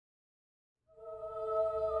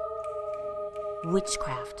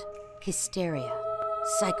witchcraft, hysteria,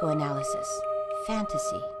 psychoanalysis,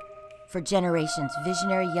 fantasy. For generations,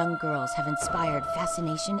 visionary young girls have inspired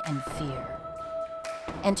fascination and fear.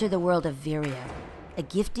 Enter the world of Vireo, a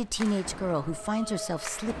gifted teenage girl who finds herself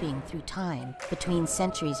slipping through time between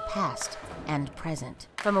centuries past and present.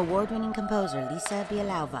 From award-winning composer Lisa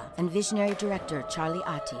Bielauva and visionary director Charlie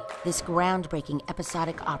Atti, this groundbreaking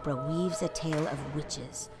episodic opera weaves a tale of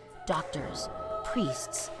witches, doctors,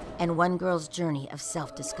 priests, and one girl's journey of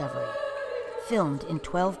self-discovery. Filmed in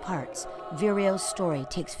 12 parts, Vireo's story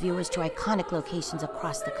takes viewers to iconic locations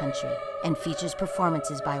across the country and features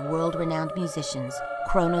performances by world-renowned musicians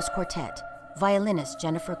Kronos Quartet, violinist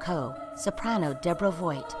Jennifer Coe, soprano Deborah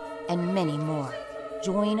Voigt, and many more.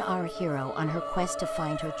 Join our hero on her quest to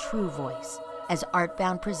find her true voice as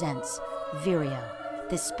Artbound presents Vireo,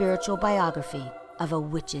 the spiritual biography of a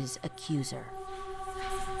witch's accuser.